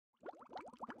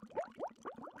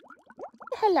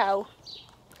hello.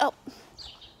 Oh,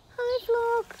 hi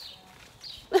vlog.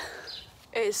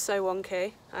 It is so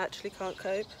wonky, I actually can't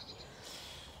cope.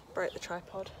 Broke the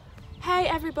tripod. Hey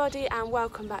everybody and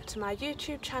welcome back to my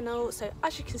YouTube channel. So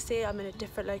as you can see, I'm in a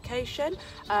different location.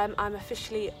 I'm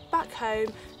officially back home,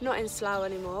 not in Slough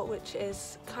anymore, which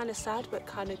is kind of sad but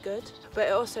kind of good. But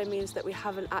it also means that we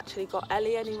haven't actually got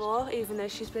Ellie anymore, even though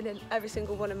she's been in every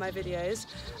single one of my videos.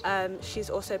 She's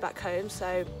also back home,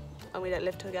 and we don't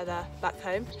live together back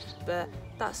home, but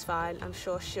that's fine. I'm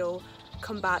sure she'll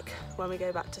come back when we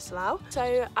go back to Slough.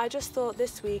 So I just thought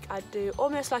this week I'd do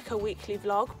almost like a weekly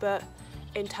vlog, but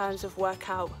in terms of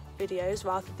workout videos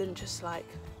rather than just like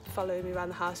following me around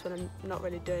the house when I'm not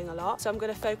really doing a lot. So I'm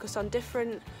going to focus on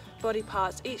different body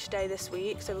parts each day this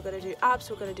week. So we're going to do abs,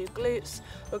 we're going to do glutes,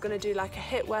 we're going to do like a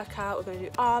HIIT workout, we're going to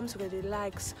do arms, we're going to do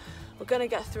legs. We're going to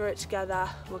get through it together.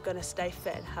 We're going to stay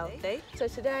fit and healthy. So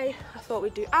today I thought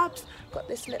we'd do abs. Got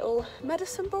this little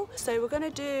medicine ball. So we're going to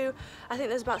do, I think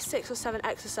there's about 6 or 7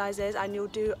 exercises, and you'll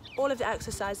do all of the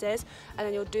exercises and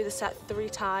then you'll do the set 3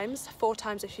 times, 4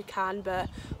 times if you can, but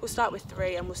we'll start with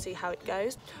 3 and we'll see how it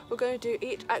goes. We're going to do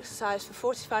each exercise for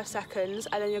 45 seconds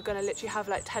and then you're going to literally have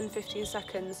like 10-15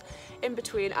 seconds in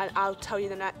between, and I'll tell you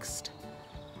the next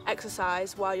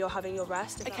exercise while you're having your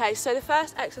rest. Okay, so the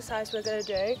first exercise we're going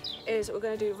to do is we're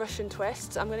going to do Russian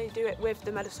twists. I'm going to do it with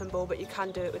the medicine ball, but you can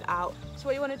do it without. So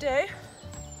what you want to do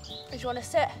is you want to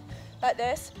sit like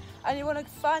this, and you want to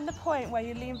find the point where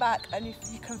you lean back and you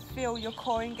can feel your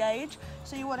core engage.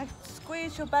 So you want to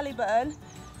squeeze your belly button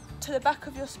to the back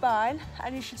of your spine,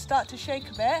 and you should start to shake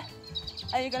a bit,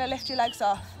 and you're going to lift your legs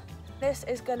off. This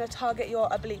is going to target your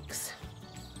obliques.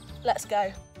 Let's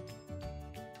go.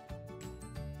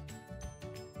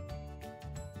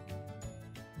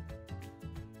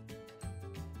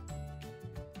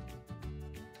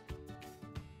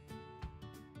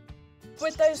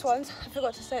 With those ones, I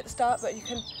forgot to say at the start, but you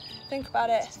can think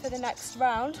about it for the next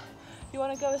round. You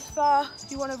want to go as far,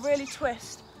 you want to really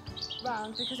twist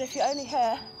round, because if you're only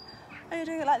here and you're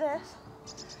doing it like this,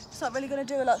 it's not really going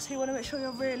to do a lot, so you want to make sure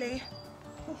you're really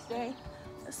twisting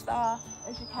as far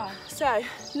as you can. So,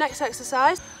 next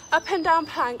exercise, up and down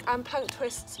plank and plank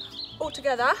twists all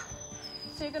together.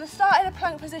 So you're going to start in a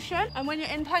plank position, and when you're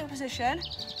in plank position,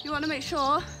 you want to make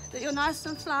sure that you're nice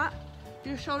and flat.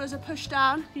 Your shoulders are pushed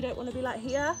down. You don't want to be like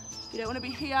here. You don't want to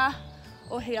be here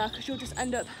or here, because you'll just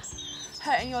end up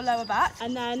hurting your lower back.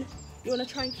 And then you want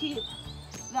to try and keep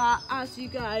that as you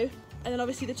go. And then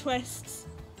obviously the twists,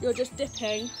 you're just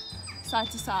dipping side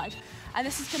to side. And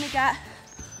this is going to get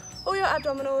all your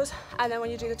abdominals. And then when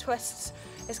you do the twists,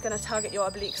 it's going to target your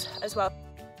obliques as well.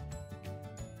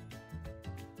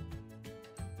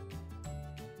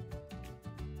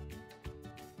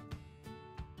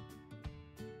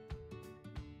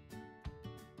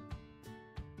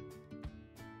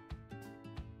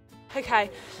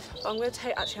 Okay, I'm going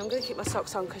to keep my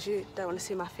socks on because you don't want to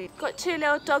see my feet. Got 2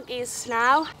 little doggies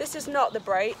now. This is not the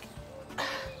break.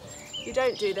 You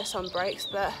don't do this on breaks,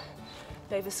 but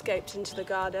they've escaped into the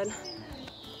garden.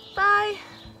 Bye.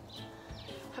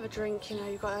 Have a drink, you know,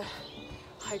 you've got to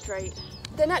hydrate.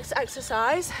 The next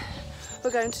exercise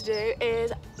we're going to do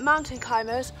is mountain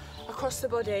climbers across the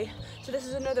body. So this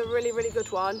is another really, really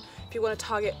good one if you want to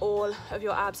target all of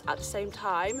your abs at the same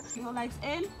time. Your legs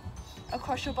in,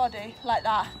 across your body like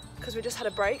that, because we just had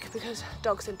a break because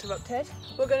dogs interrupted.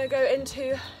 We're going to go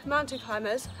into mountain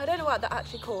climbers. I don't know what they're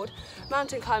actually called,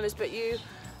 mountain climbers, but you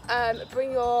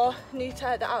bring your knee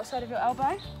to the outside of your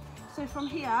elbow. So from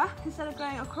here, instead of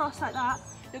going across like that,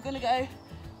 you're going to go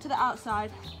to the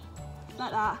outside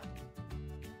like that.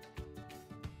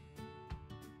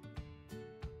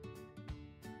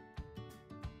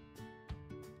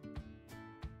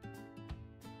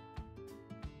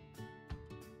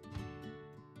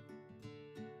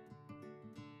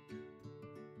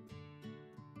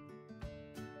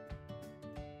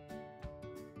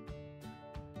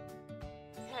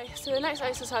 Okay, so the next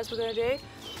exercise we're going to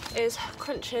do is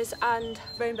crunches and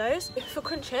rainbows. For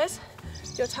crunches,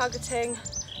 you're targeting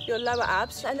your lower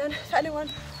abs, and then if anyone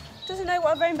doesn't know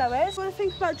what a rainbow is, you want to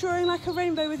think about drawing like a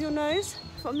rainbow with your nose.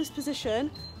 From this position,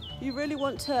 you really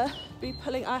want to be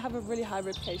pulling, I have a really high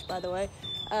rib cage by the way,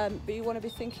 but you want to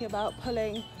be thinking about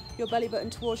pulling your belly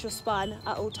button towards your spine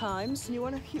at all times. And you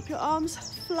want to keep your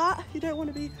arms flat, you don't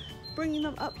want to be bringing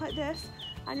them up like this.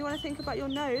 And you want to think about your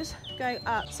nose going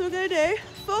up. So we're going to do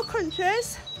 4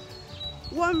 crunches,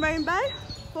 1 rainbow,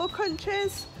 4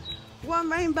 crunches, 1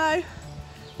 rainbow,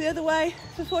 the other way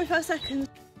for 45 seconds.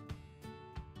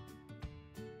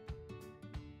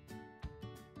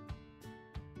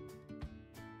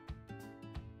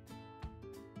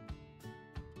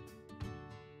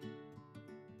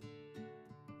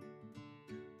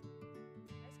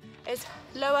 is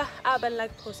lower out bend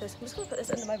leg pulses. I'm just gonna put this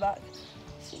under my back.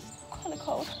 It's kind of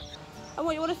cold. And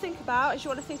what you want to think about is you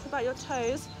want to think about your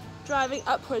toes driving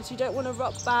upwards. You don't want to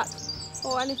rock back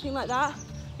or anything like that.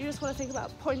 You just want to think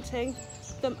about pointing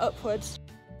them upwards.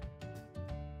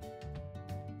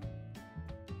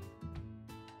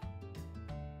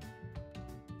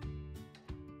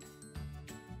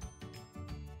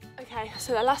 Okay,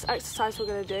 so the last exercise we're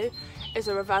going to do is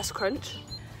a reverse crunch.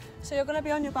 So you're going to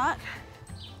be on your back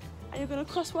and you're going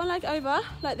to cross one leg over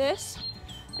like this,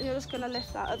 and you're just going to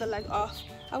lift that other leg off.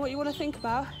 And what you want to think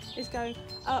about is going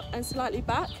up and slightly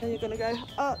back, and you're going to go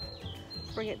up,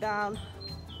 bring it down,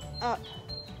 up,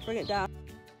 bring it down.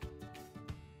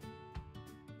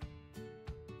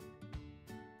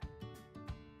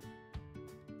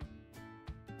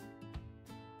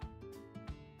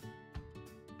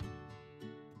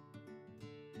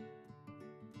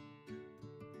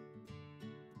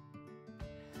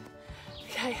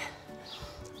 Okay,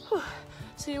 whew.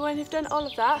 So when you've done all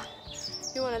of that,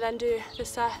 you want to then do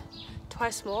this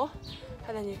twice more,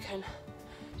 and then you can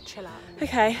chill out.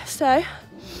 Okay, so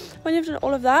when you've done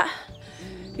all of that,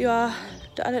 you are,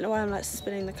 I don't know why I'm like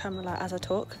spinning the camera like as I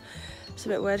talk, it's a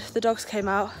bit weird. The dogs came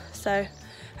out, so I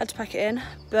had to pack it in,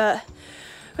 but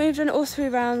when you've done all 3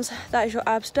 rounds, that is your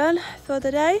abs done for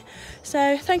the day.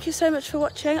 So thank you so much for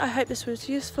watching. I hope this was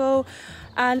useful,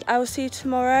 and I will see you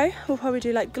tomorrow. We'll probably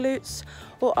do like glutes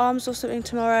or arms or something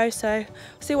tomorrow, so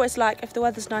we'll see what it's like. If the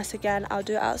weather's nice again, I'll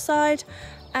do it outside.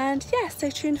 And yeah,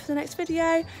 stay tuned for the next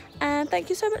video, and thank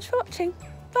you so much for watching.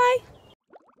 Bye.